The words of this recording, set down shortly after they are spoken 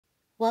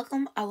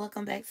Welcome or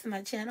welcome back to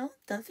my channel.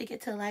 Don't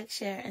forget to like,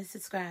 share, and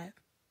subscribe.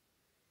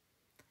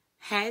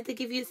 Had to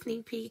give you a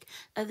sneak peek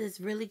of this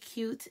really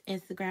cute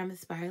Instagram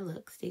inspired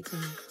look. Stay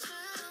tuned.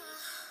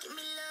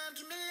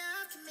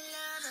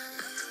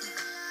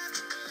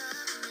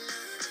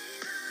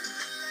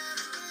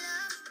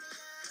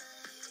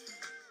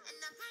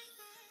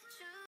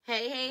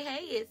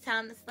 Hey, it's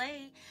time to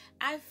slay.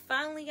 I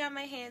finally got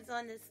my hands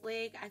on this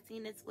wig. I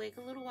seen this wig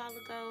a little while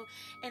ago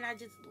and I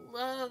just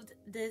loved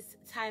this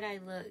tie-dye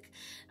look.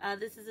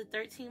 This is a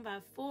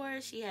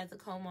 13x4. She has a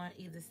comb on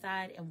either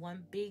side and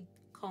one big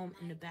comb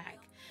in the back.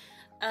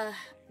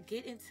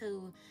 Get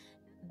into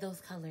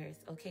those colors,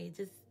 okay?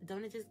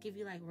 Don't it just give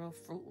you like real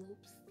Fruit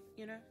Loops,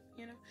 you know,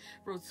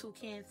 real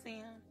toucan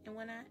sound and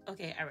whatnot.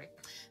 Okay, all right.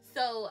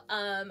 So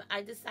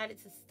I decided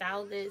to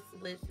style this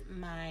with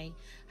my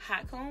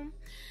hot comb,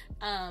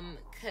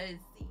 cause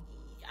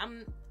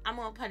I'm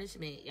on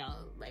punishment,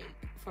 y'all. Like,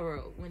 for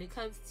real, when it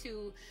comes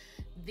to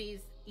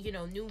these,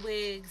 new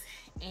wigs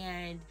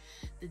and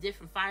the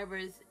different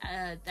fibers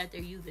that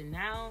they're using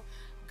now,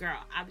 girl,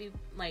 I be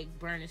like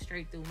burning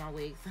straight through my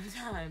wig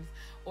sometimes,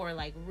 or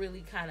like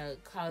really kind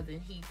of causing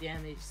heat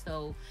damage.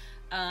 So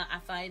I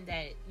find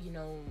that,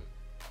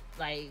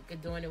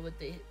 like doing it with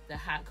the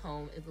hot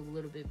comb is a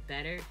little bit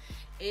better.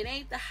 It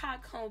ain't the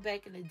hot comb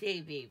back in the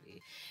day,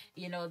 baby,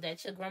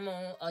 that your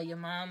grandma or your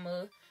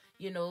mama,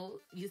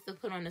 used to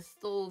put on the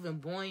stove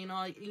and boil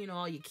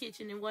all your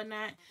kitchen and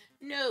whatnot.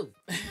 No.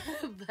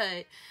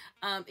 But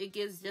it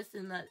gives just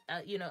enough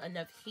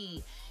enough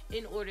heat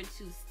in order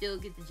to still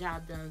get the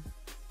job done,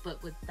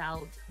 but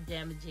without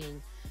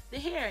damaging the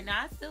hair.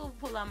 Now, I still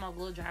pull out my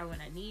blow dryer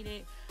when I need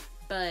it,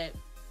 but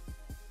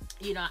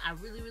I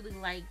really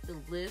like the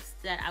lifts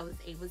that I was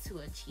able to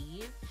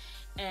achieve,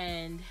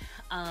 and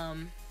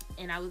I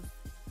was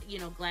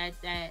glad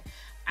that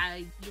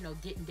I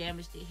didn't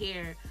damage the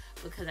hair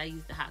because I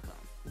used the hot comb.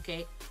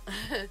 Okay.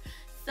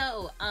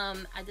 So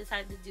I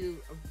decided to do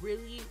a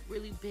really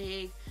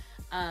big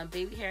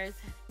baby hairs.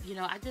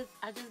 I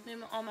just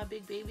been on my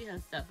big baby hair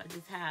stuff. I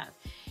just have,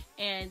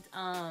 and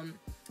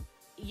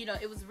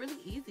it was really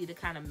easy to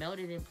kind of melt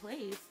it in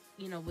place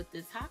with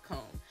this hot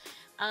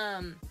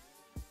comb.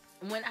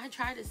 When I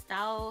try to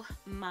style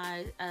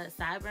my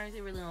sideburns,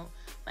 they really don't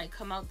like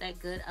come out that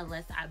good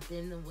unless I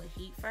bend them with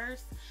heat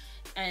first.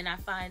 And I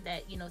find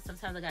that,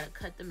 sometimes I gotta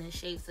cut them in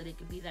shape so they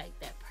can be like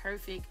that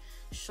perfect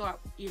sharp,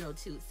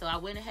 tooth. So I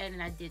went ahead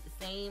and I did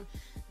the same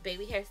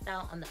baby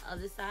hairstyle on the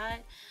other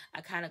side.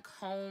 I kind of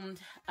combed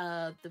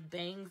the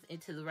bangs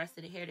into the rest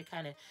of the hair to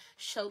kind of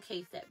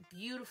showcase that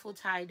beautiful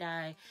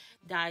tie-dye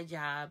dye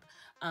job,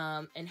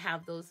 and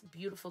have those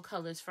beautiful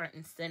colors front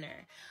and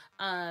center.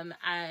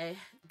 I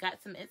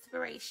got some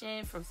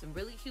inspiration from some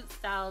really cute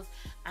styles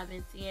I've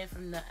been seeing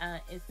from the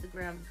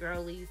Instagram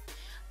girlies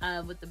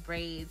with the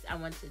braids. I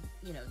want to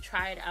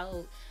try it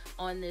out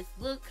on this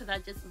look because I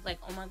just was like,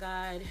 oh my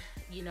god,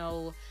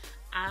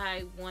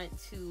 I want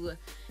to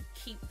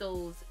keep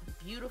those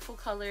beautiful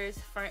colors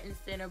front and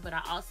center, but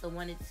I also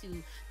wanted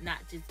to not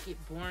just get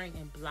boring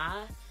and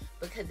blah,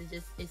 because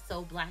it's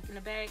so black in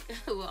the back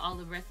with all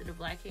the rest of the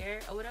black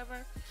hair or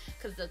whatever,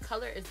 because the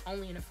color is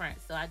only in the front.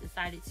 So I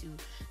decided to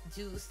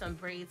do some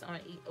braids on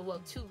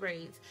two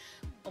braids,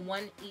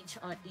 one each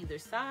on either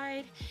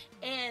side,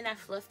 and I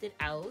fluffed it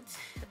out,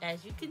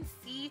 as you can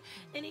see,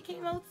 and it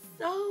came out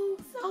so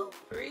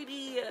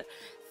pretty,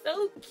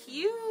 so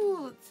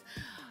cute.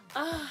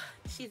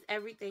 She's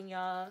everything,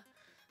 y'all.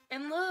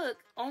 And look,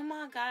 oh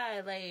my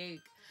god,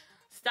 like,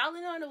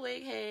 styling on the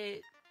wig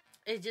head,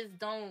 it just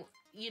don't,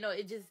 it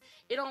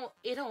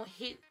don't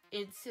hit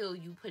until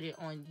you put it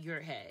on your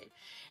head.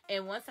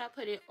 And once I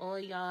put it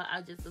on, y'all,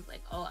 I just was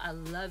like, oh, I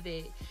love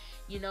it,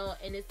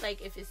 and it's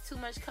like, if it's too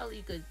much color,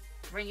 you could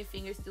bring your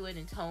fingers through it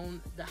and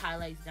tone the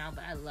highlights down,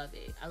 but I love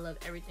it. I love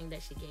everything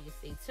that she gave.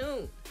 Stay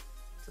tuned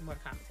to more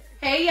commentary.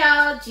 Hey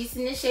y'all,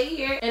 JuicyNashae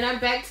here, and I'm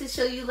back to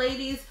show you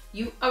ladies,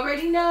 you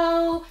already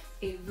know,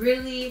 a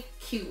really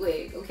cute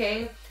wig,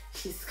 okay?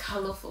 She's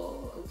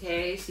colorful,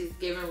 okay? She's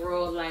giving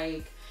real,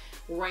 like,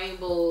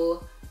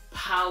 rainbow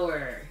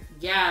power.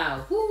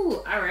 Yeah, whoo,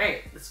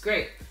 alright, that's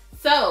great.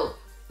 So,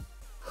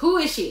 who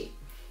is she?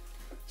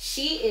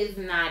 She is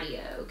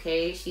Nadia,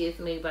 okay? She is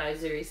made by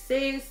Zury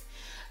Sis.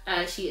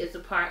 She is a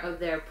part of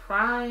their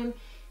Prime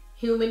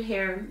Human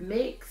Hair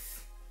Mix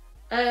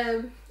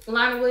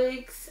line of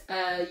wigs.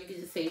 You can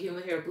just say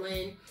human hair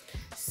blend.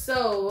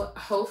 So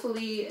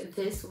hopefully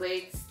this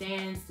wig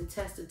stands the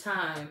test of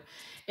time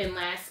and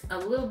lasts a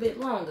little bit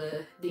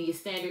longer than your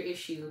standard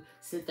issue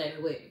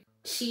synthetic wig.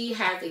 She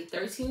has a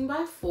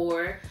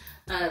 13x4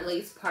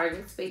 lace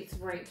parting space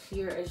right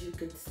here, as you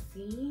can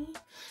see.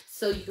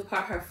 So you can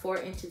part her 4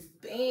 inches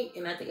bank,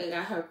 and I think I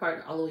got her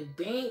part all the way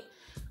bank,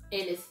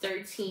 and it's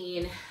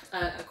 13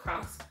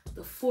 across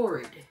the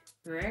forward.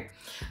 Right?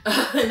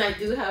 And I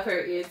do have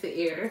her ear to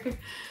ear.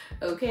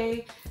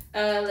 Okay,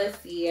 let's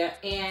see.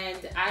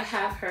 And I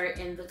have her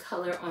in the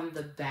color on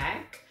the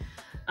back.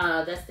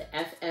 That's the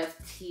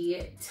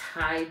FFT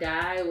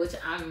tie-dye, which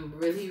I'm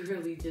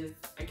really just,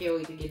 I can't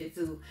wait to get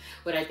into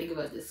what I think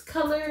about this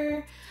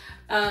color.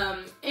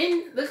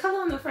 And the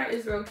color on the front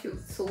is real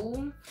cute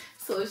too.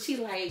 So she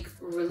like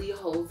really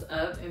holds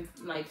up and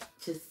like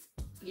just,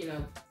 you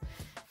know,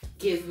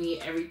 gives me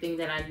everything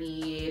that I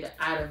need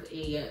out of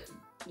a,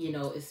 you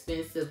know,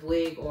 expensive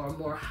wig or a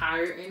more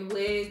higher end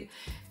wig.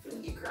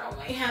 Your girl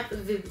might have to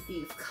visit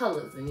these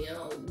colors and, you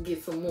know,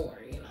 get some more,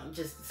 you know,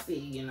 just to see,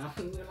 you know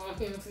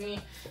what I'm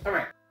saying? All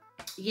right.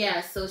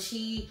 Yeah, so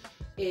she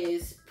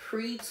is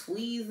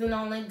pre-tweezed and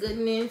all that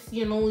goodness,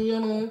 you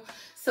know.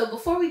 So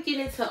before we get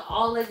into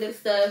all that good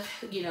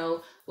stuff, you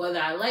know, whether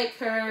I like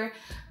her,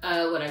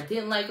 what I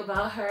didn't like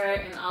about her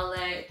and all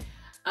that,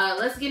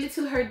 let's get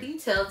into her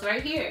details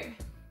right here.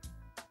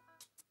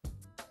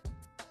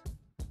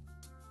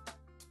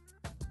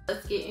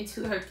 Let's get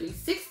into her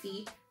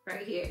 360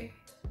 right here.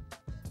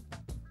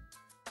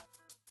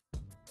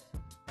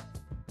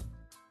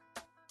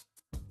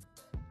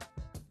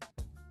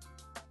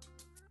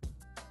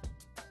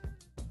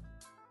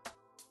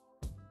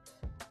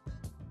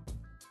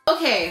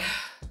 Okay,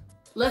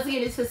 let's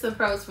get into some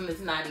pros from Miss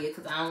Nadia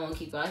because I don't want to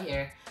keep out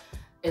here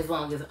as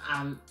long as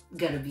I'm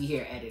gonna be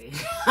here editing.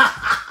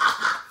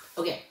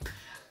 Okay,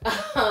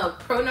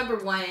 pro number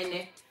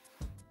one,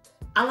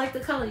 I like the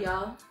color,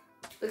 y'all.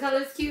 The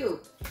color is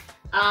cute.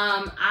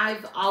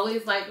 I've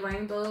always liked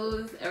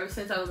rainbows ever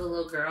since I was a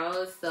little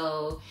girl,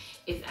 so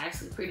it's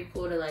actually pretty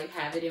cool to like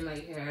have it in my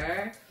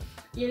hair,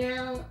 you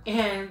know.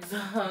 And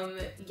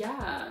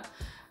yeah,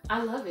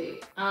 I love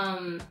it.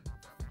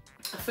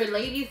 For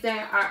ladies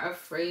that are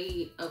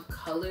afraid of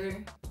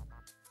color,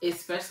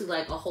 especially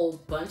like a whole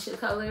bunch of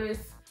colors,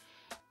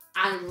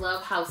 I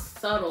love how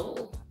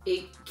subtle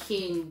it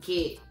can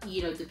get,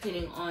 you know,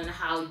 depending on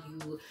how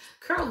you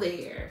curl the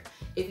hair.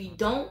 If you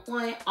don't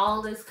want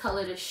all this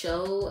color to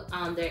show,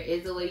 there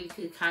is a way you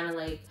can kind of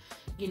like,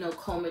 you know,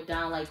 comb it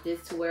down like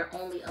this to where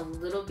only a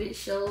little bit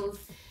shows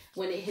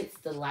when it hits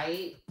the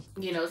light,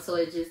 you know, so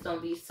it just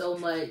don't be so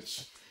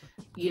much,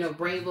 you know,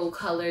 rainbow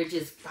color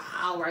just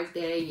wow right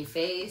there in your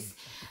face.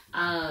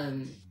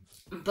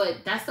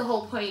 But that's the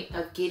whole point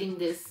of getting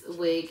this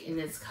wig in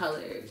this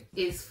color,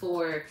 is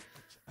for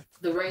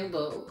the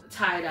rainbow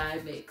tie-dye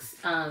mix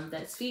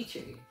that's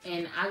featured,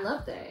 and I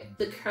love that.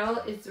 The curl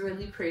is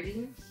really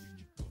pretty.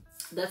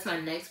 That's my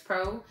next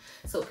pro.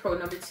 So pro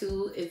number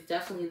two is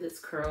definitely this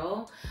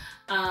curl.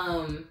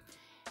 I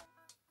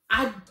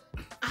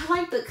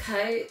like the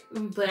cut,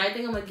 but I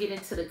think I'm gonna get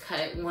into the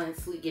cut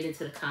once we get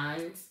into the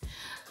cons.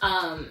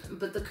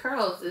 But the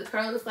curl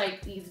is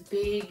like these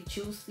big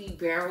juicy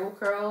barrel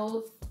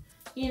curls,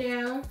 you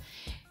know,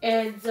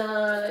 and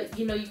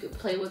you know, you can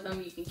play with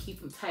them, you can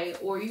keep them tight,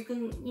 or you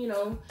can, you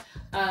know,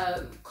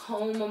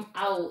 comb them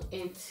out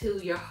into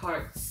your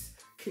heart's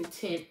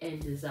content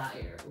and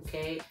desire.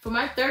 Okay, for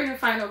my third and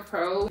final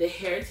pro, the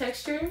hair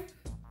texture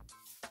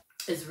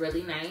is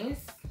really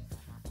nice.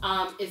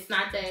 It's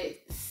not that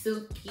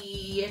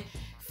silky,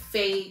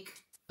 fake,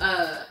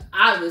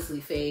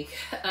 obviously fake,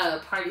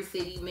 Party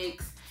City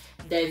mix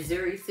that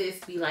Zury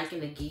Sis be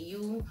liking to give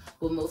you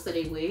with most of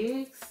their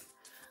wigs.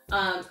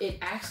 It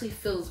actually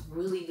feels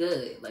really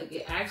good. Like,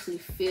 it actually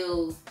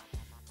feels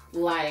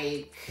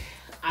like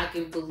I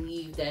can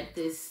believe that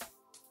this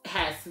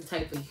has some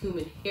type of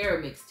human hair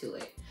mix to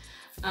it.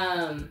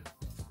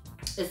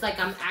 It's like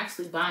I'm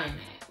actually buying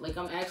that. Like,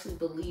 I'm actually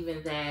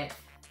believing that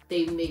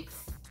they mix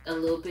a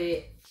little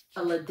bit,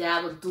 a little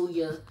dab of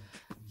Nadia,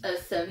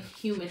 some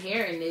human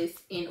hair in this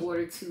in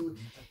order to,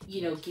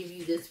 you know, give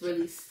you this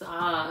really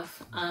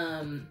soft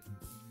and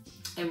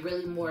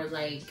really more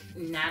like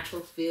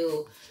natural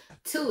feel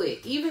to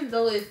it, even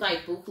though it's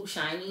like buku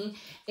shiny.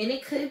 And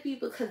it could be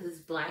because it's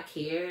black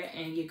hair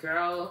and your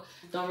girl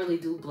don't really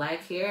do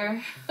black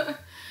hair.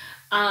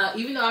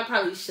 Even though I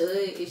probably should,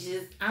 it's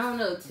just, I don't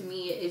know, to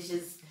me it's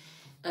just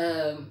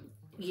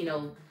you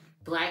know,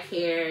 black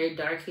hair,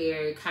 dark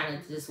hair kind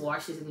of just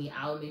washes me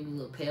out, maybe a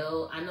little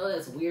pale. I know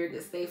that's weird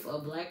to say for a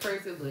black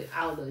person, but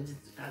I don't know, just,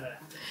 I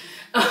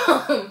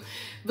don't know.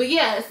 But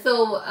yeah,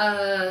 so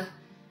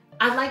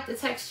I like the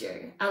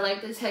texture. I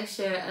like the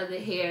texture of the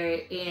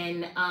hair,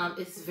 and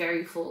it's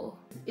very full.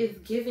 It's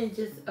given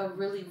just a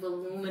really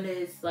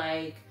voluminous,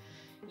 like,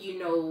 you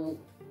know,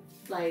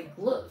 like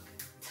look,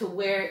 to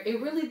where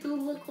it really do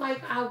look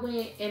like I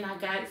went and I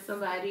got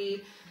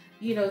somebody,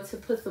 you know, to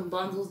put some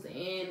bundles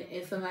in,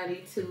 and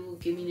somebody to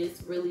give me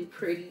this really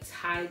pretty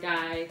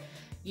tie-dye,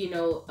 you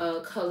know,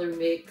 color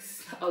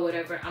mix or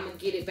whatever. I'm gonna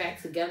get it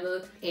back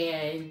together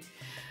and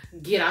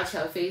get out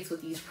your face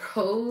with these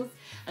pros.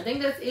 I think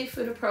that's it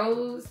for the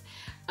pros.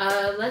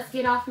 Let's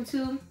get off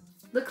into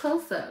the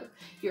close-up.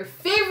 Your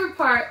favorite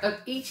part of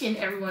each and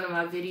every one of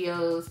my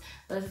videos.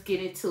 Let's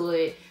get into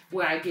it,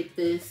 where I get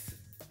this,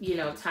 you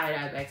know,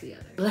 tie-dye back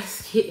together.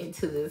 Let's get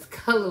into this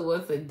color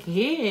once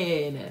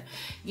again.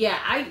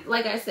 Yeah,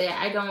 like I said,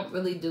 I don't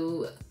really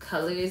do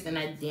colors, and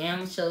I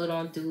damn sure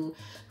don't do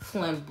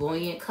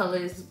flamboyant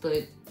colors,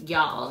 but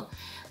y'all,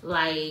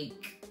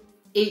 like,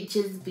 it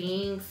just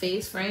being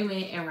face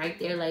framing and right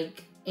there,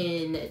 like,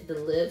 and the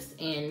lips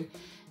and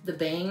the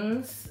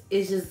bangs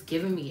is just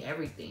giving me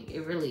everything.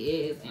 It really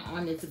is. And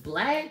on this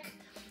black,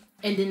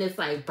 and then it's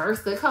like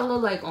burst of color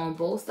like on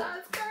both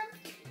sides.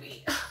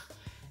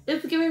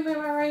 It's giving me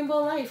my rainbow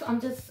life. I'm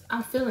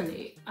feeling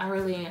it. I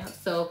really am.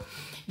 So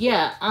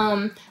yeah,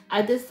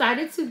 I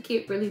decided to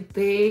get really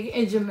big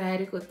and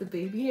dramatic with the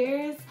baby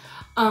hairs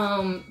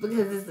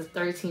because it's a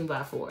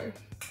 13x4.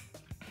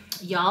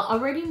 Y'all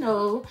already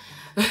know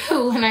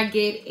when I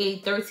get a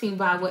 13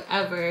 by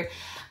whatever,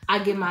 I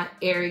get my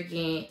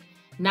arrogant,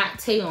 not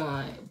Tay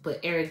on, but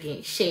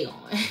arrogant Shay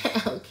on.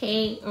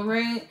 Okay, all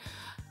right.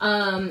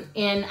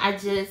 And I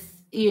just,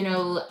 you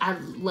know, I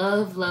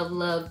love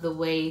the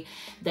way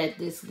that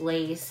this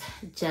lace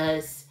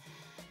just,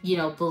 you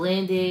know,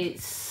 blended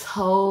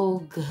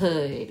so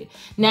good.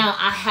 Now,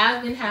 I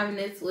have been having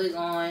this wig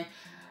on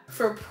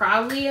for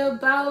probably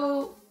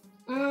about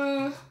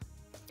 3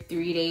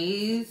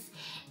 days.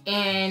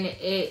 And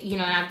it, you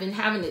know, I've been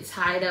having it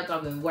tied up.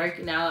 I've been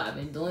working out. I've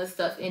been doing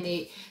stuff in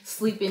it,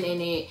 sleeping in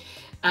it.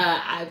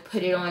 I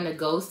put it on to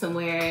go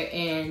somewhere,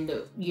 and,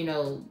 you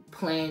know,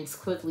 plans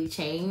quickly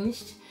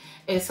changed.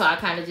 And so I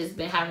kind of just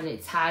been having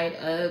it tied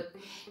up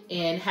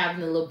and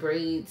having the little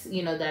braids,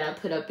 you know, that I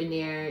put up in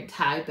there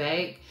tied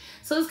back.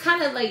 So it's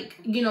kind of like,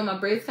 you know, my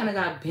braids kind of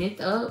got bent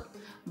up.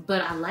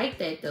 But I like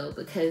that though,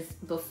 because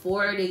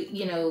before they,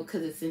 you know,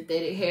 because it's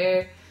synthetic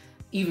hair,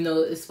 even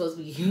though it's supposed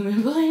to be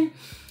human blend,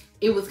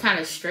 it was kind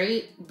of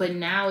straight, but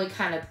now it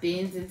kind of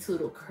bends into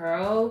the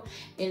curl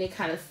and it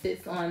kind of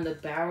sits on the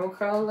barrel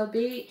curl a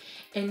bit.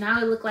 And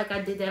now it looked like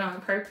I did that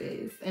on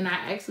purpose. And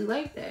I actually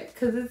like that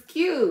because it's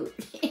cute.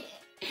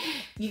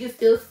 You can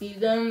still see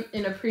them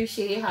and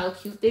appreciate how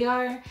cute they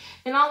are.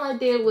 And all I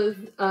did was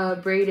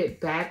braid it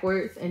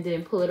backwards and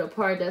then pull it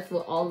apart. That's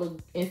what all the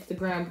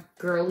Instagram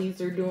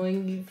girlies are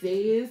doing these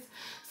days.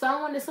 So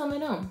I wanted some of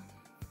them.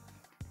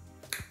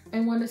 I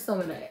wanted some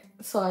of that.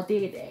 So I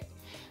did that.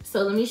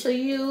 So let me show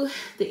you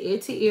the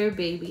ear-to-ear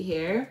baby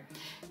hair.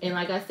 And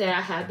like I said,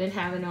 I have been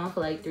having it on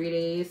for like 3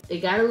 days. It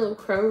got a little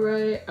curl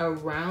rut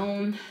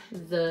around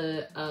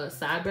the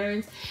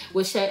sideburns,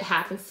 which that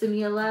happens to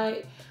me a lot.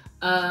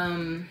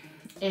 And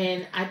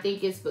I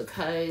think it's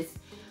because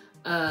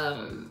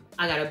I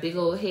got a big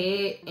old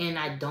head and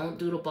I don't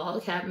do the ball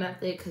cap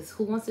method, because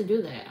who wants to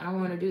do that? I don't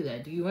want to do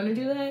that. Do you want to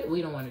do that?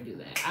 We don't want to do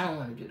that. I don't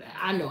want to do that.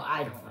 I know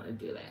I don't want to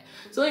do that.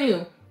 So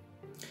anyway,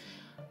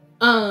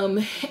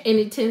 and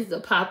it tends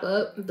to pop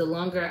up the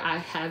longer I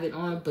have it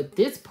on, but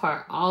this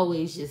part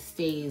always just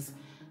stays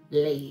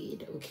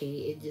laid, okay?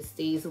 It just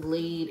stays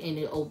laid and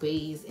it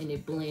obeys and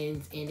it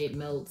blends and it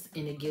melts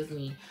and it gives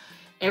me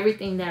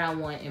everything that I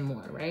want and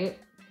more, right?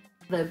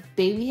 The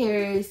baby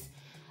hairs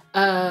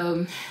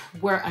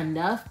were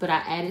enough, but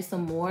I added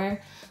some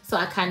more. So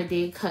I kind of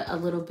did cut a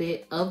little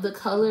bit of the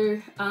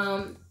color,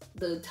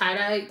 the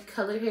tie-dye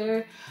colored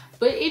hair,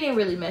 but it didn't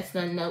really mess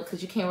nothing up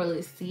because you can't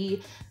really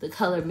see the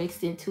color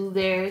mixed into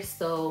there.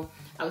 So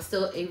I was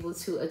still able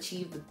to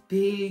achieve the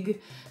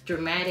big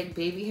dramatic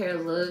baby hair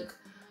look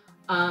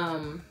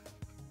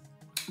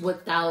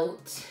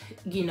without,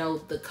 you know,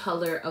 the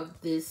color of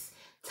this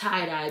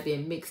tie-dye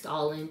being mixed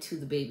all into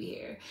the baby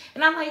hair.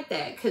 And I like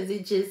that because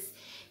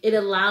it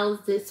allows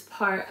this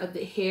part of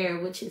the hair,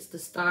 which is the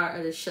star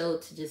of the show,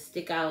 to just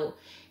stick out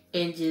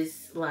and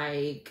just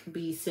like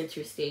be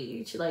center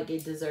stage like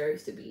it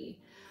deserves to be.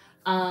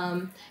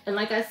 And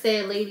like I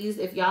said, ladies,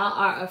 if y'all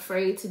are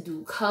afraid to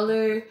do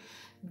color,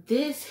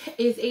 this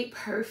is a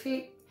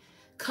perfect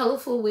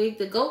colorful wig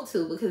to go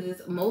to because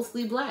it's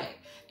mostly black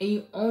and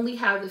you only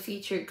have the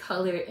featured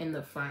color in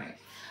the front.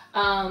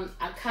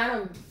 I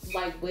kind of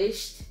like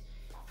wished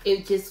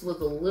it just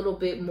was a little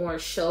bit more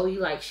showy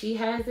like she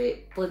has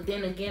it, but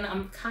then again,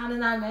 I'm kind of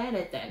not mad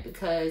at that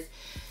because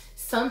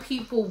some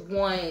people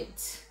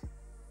want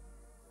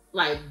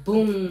like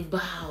boom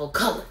bow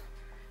color,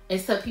 and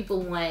some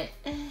people want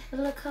a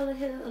little color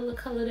here, a little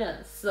color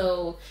there.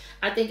 So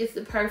I think it's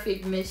the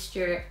perfect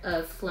mixture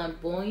of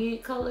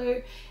flamboyant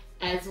color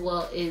as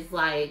well as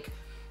like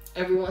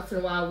every once in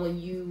a while when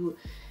you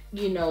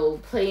know,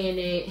 playing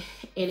it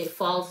and it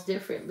falls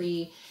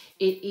differently,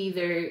 it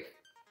either,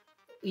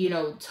 you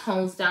know,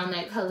 tones down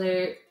that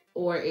color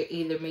or it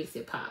either makes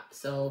it pop.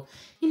 So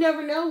you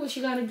never know what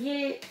you're gonna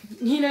get,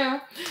 you know.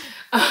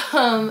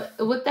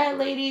 With that,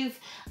 ladies,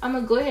 I'm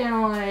gonna go ahead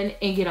on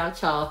and get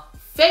out y'all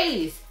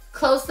face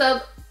close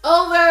up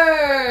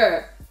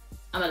over.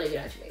 I'm gonna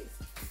get out your face.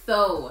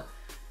 So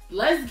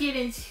let's get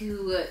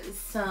into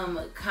some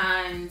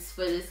cons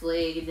for this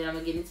wig, and then I'm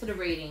gonna get into the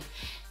rating.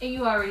 And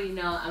you already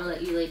know I'm gonna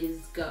let you ladies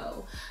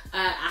go.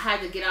 I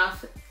had to get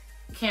off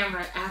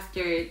camera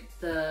after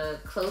the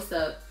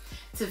close-up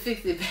to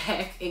fix it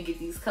back and get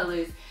these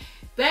colors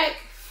back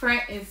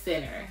front and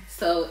center.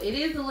 So it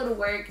is a little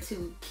work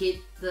to get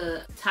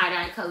the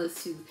tie-dye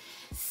colors to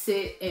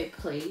sit in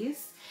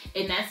place.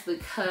 And that's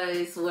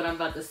because what I'm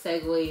about to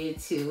segue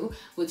into,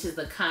 which is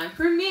a con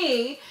for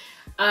me,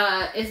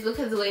 is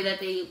because the way that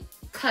they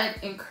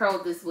cut and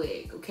curled this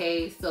wig,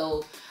 okay?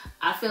 So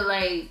I feel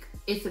like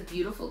it's a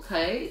beautiful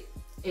cut.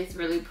 It's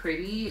really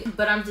pretty,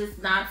 but I'm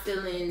just not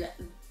feeling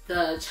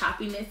the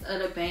choppiness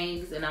of the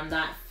bangs, and I'm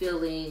not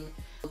feeling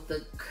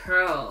the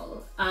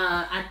curl.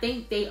 I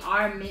think they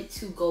are meant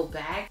to go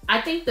back.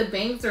 I think the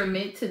bangs are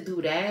meant to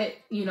do that,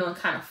 you know, and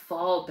kind of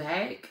fall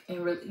back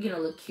and really, you know,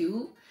 look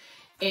cute.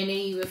 And they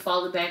even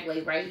fall back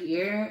like right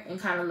here and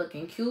kind of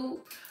looking cute.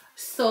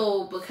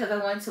 So because I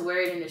wanted to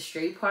wear it in the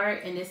straight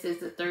part, and this is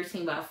the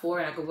 13x4,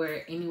 and I could wear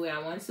it any way I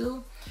want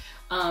to.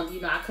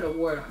 You know, I could have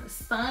wore it on the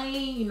side,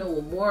 you know,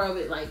 with more of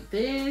it like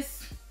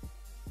this.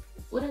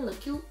 Would it look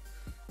cute?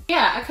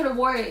 Yeah, I could have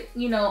wore it,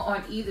 you know,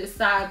 on either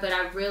side, but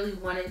I really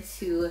wanted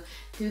to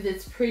do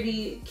this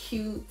pretty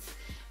cute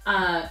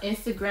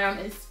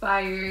Instagram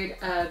inspired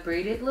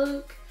braided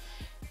look.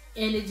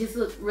 And it just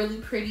looked really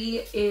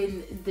pretty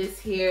in this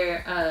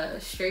here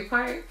straight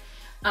part.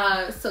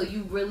 So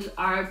you really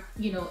are,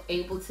 you know,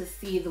 able to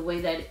see the way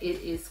that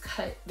it is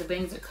cut. The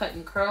bangs are cut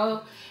and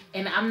curl.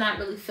 And I'm not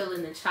really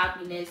feeling the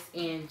choppiness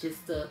and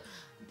just the,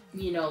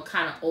 you know,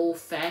 kind of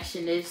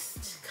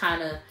old-fashionedist,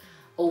 kind of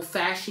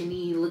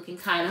old-fashioned-y looking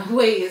kind of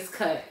way it's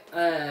cut.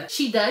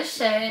 She does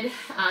shed,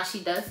 she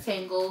does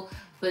tangle,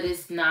 but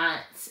it's not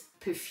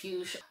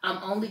profuse.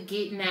 I'm only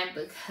getting that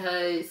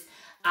because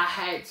I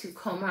had to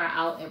comb her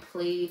out and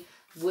play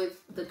with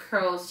the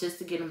curls just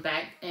to get them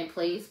back in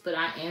place, but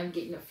I am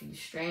getting a few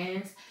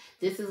strands.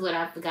 This is what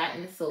I've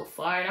gotten so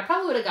far, and I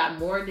probably would have got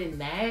more than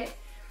that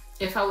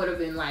if I would have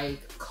been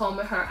like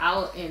combing her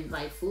out and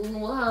like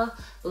fooling with her.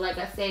 But like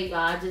I said, y'all,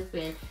 I just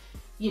been,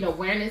 you know,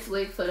 wearing this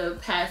wig for the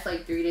past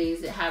like 3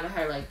 days and having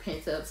her like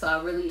pent up, so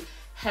I really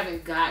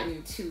haven't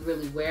gotten to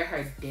really wear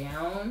her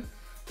down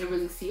and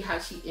really see how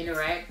she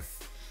interacts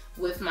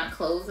with my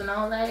clothes and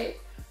all that.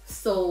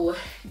 So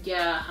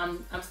yeah,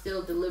 I'm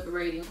still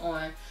deliberating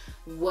on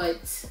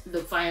what the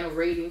final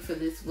rating for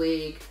this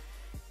wig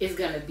is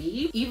gonna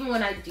be. Even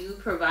when I do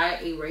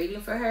provide a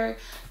rating for her,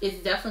 it's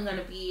definitely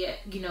gonna be,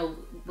 you know,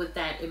 with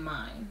that in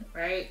mind,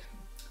 right?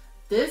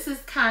 This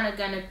is kind of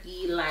gonna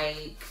be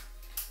like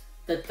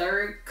the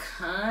third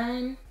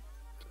con.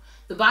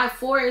 The by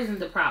 4 isn't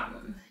the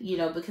problem, you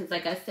know, because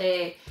like I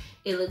said,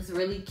 it looks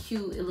really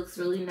cute, it looks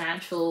really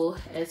natural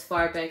as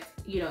far back,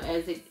 you know,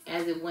 as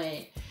it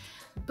went.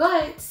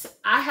 But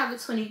I have a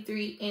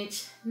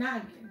 23-inch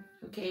noggin,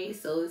 okay?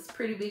 So it's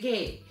pretty big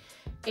head.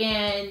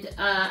 And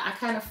I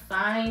kind of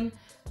find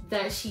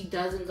that she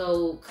doesn't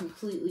go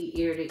completely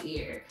ear to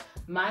ear.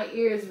 My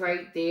ear is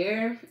right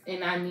there,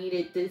 and I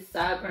needed this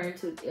sideburn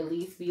to at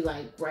least be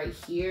like right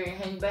here and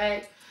hang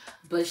back.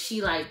 But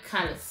she like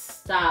kind of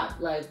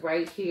stopped like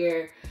right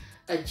here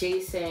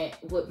adjacent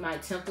with my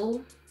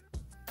temple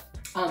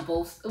on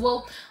both.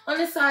 Well, on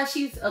the side,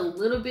 she's a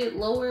little bit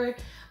lower,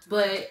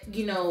 but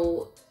you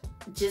know,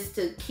 just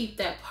to keep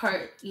that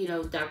part, you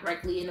know,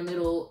 directly in the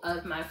middle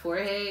of my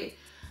forehead,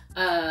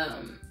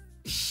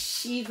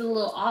 she's a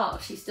little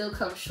off. She still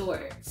comes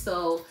short.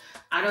 So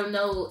I don't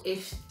know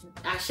if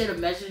I should have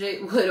measured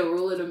it with a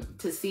ruler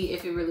to see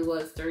if it really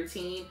was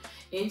 13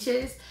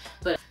 inches.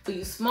 But for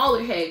you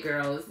smaller head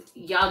girls,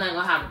 y'all not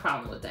gonna have a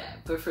problem with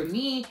that. But for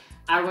me,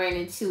 I ran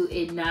into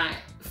it not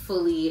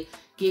fully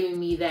giving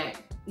me that,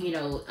 you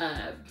know,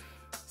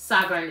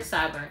 sideburn to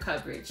sideburn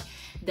coverage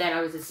that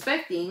I was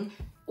expecting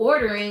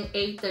ordering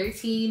a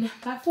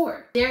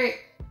 13x4. There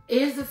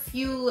is a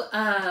few,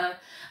 I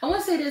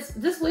want to say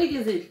this wig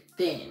isn't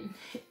thin,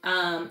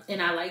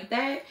 and I like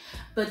that,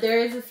 but there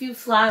is a few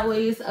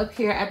flyaways up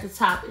here at the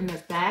top and the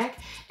back,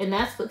 and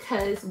that's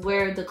because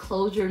where the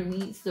closure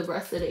meets the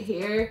rest of the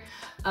hair,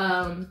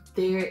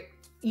 there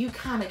you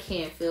kind of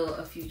can feel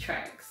a few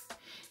tracks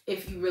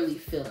if you really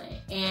feel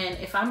it. And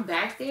if I'm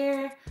back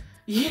there,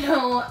 you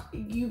know,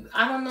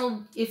 I don't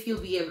know if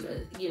you'll be able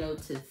to, you know,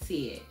 to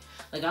see it.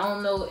 Like, I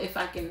don't know if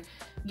I can,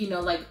 you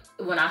know, like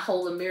when I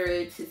hold a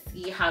mirror to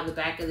see how the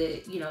back of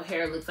the, you know,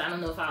 hair looks, I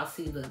don't know if I'll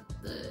see the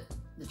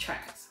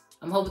tracks.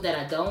 I'm hoping that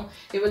I don't.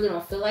 It really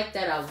don't feel like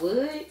that I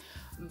would,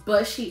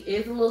 but she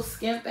is a little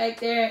skimp back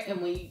there.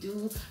 And when you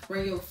do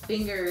bring your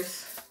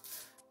fingers,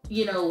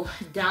 you know,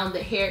 down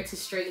the hair to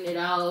straighten it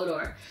out,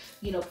 or,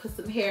 you know, put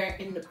some hair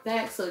in the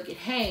back so it can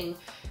hang,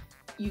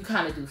 you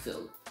kind of do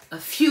feel a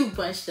few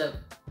bunched up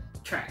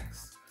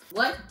tracks.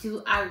 What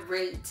do I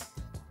rate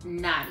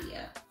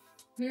Nadia?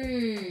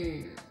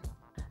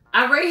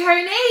 I rate her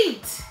an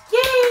 8.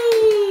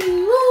 Yay!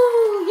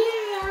 Woo!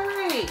 Yeah, all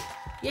right.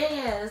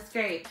 Yeah, that's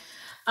great.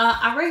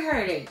 I rate her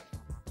an 8.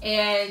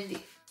 And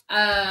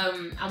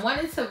I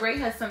wanted to rate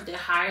her something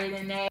higher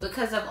than that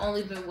because I've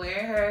only been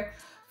wearing her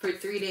for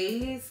 3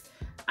 days.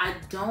 I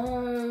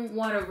don't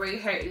want to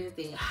rate her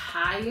anything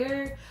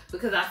higher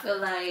because I feel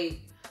like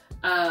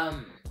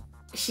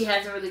she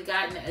hasn't really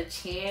gotten a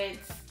chance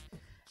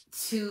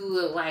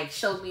to like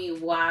show me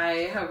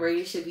why her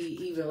rating should be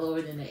even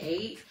lower than an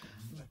 8.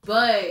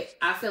 But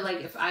I feel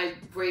like if I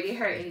rated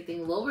her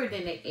anything lower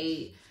than an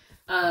 8,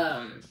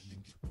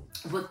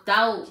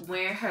 without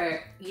wearing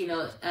her, you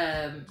know,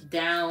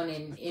 down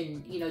and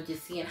you know,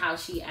 just seeing how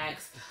she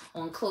acts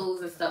on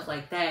clothes and stuff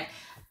like that,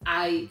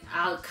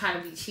 I'll kind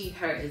of be cheating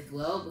her as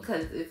well,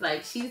 because it's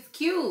like she's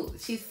cute,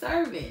 she's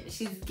serving,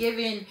 she's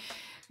giving,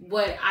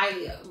 what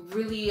I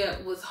really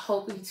was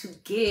hoping to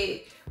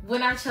get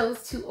when I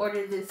chose to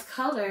order this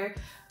color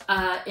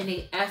in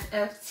a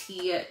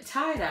FFT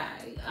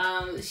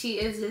tie-dye. She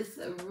is just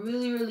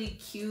really, really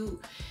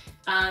cute.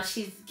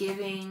 She's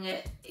giving,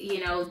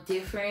 you know,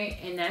 different,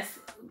 and that's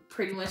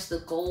pretty much the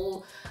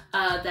goal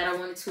that I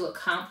wanted to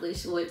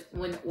accomplish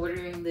when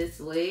ordering this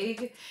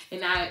wig,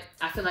 and I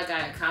feel like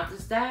I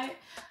accomplished that.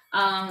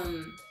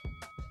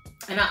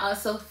 And I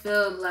also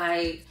feel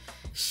like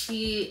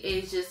she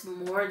is just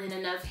more than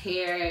enough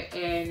hair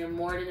and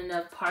more than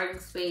enough parting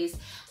space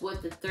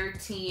with the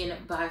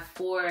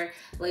 13x4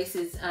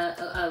 laces,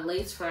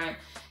 lace front.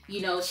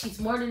 You know, she's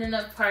more than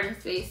enough parting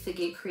space to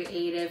get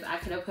creative. I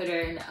could have put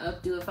her in the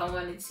updo if I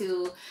wanted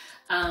to.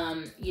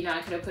 You know,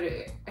 I could have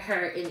put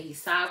her in the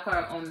side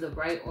part on the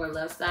right or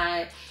left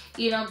side,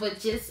 you know, but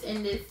just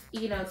in this,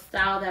 you know,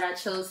 style that I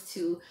chose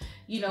to,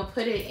 you know,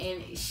 put it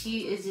in,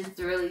 she is just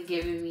really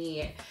giving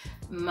me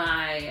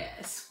my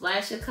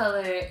splash of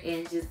color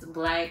and just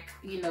black,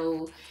 you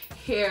know,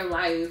 hair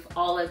life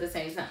all at the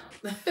same time.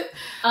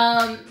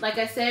 Like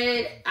I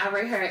said, I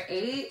rate her an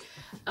 8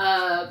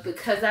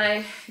 because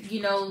I,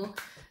 you know,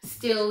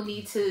 still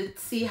need to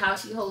see how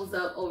she holds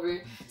up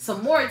over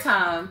some more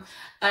time.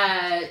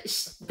 That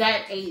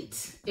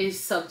 8 is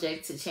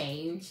subject to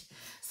change,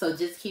 so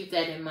just keep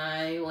that in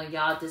mind when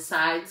y'all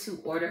decide to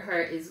order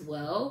her as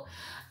well.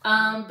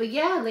 But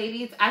yeah,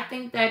 ladies, I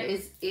think that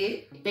is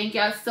it. Thank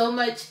y'all so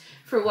much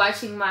for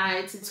watching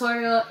my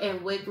tutorial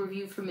and wig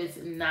review for Miss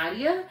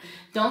Nadia.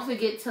 Don't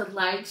forget to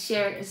like,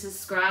 share, and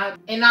subscribe.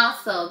 And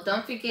also,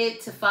 don't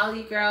forget to follow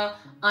your girl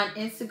on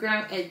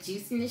Instagram at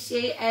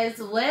JuicyNashae as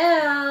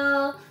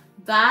well.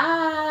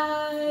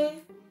 Bye!